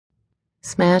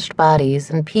Smashed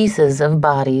bodies and pieces of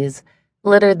bodies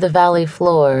littered the valley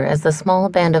floor as the small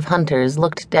band of hunters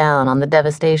looked down on the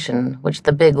devastation which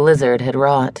the big lizard had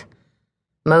wrought.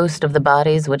 Most of the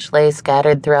bodies which lay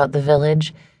scattered throughout the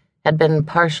village had been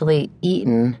partially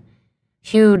eaten,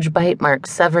 huge bite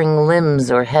marks severing limbs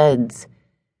or heads.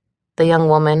 The young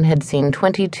woman had seen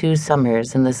 22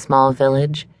 summers in this small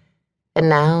village, and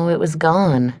now it was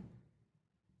gone.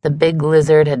 The big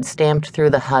lizard had stamped through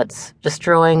the huts,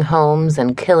 destroying homes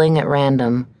and killing at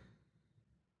random.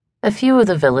 A few of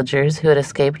the villagers who had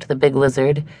escaped the big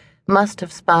lizard must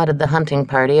have spotted the hunting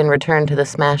party and returned to the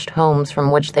smashed homes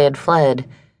from which they had fled.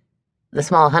 The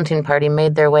small hunting party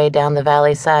made their way down the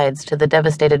valley sides to the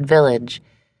devastated village,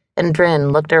 and Drin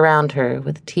looked around her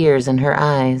with tears in her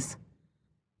eyes.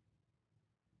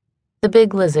 The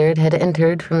big lizard had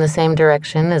entered from the same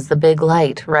direction as the big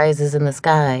light rises in the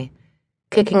sky,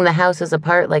 kicking the houses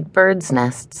apart like birds'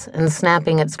 nests and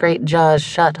snapping its great jaws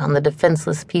shut on the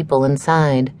defenseless people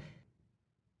inside.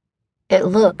 It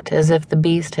looked as if the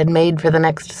beast had made for the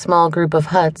next small group of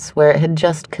huts where it had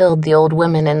just killed the old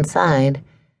women inside,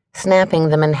 snapping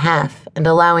them in half and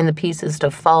allowing the pieces to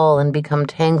fall and become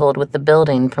tangled with the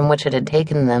building from which it had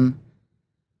taken them.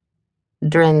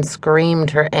 Drin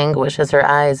screamed her anguish as her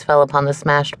eyes fell upon the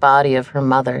smashed body of her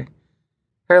mother.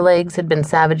 Her legs had been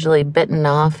savagely bitten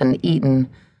off and eaten,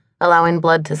 allowing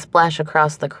blood to splash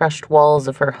across the crushed walls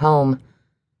of her home.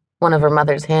 One of her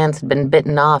mother's hands had been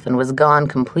bitten off and was gone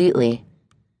completely.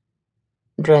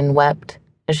 Drin wept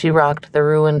as she rocked the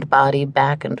ruined body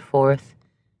back and forth,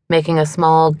 making a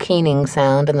small keening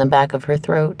sound in the back of her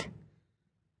throat.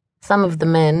 Some of the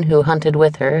men who hunted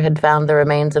with her had found the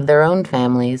remains of their own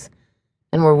families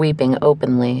and were weeping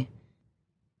openly.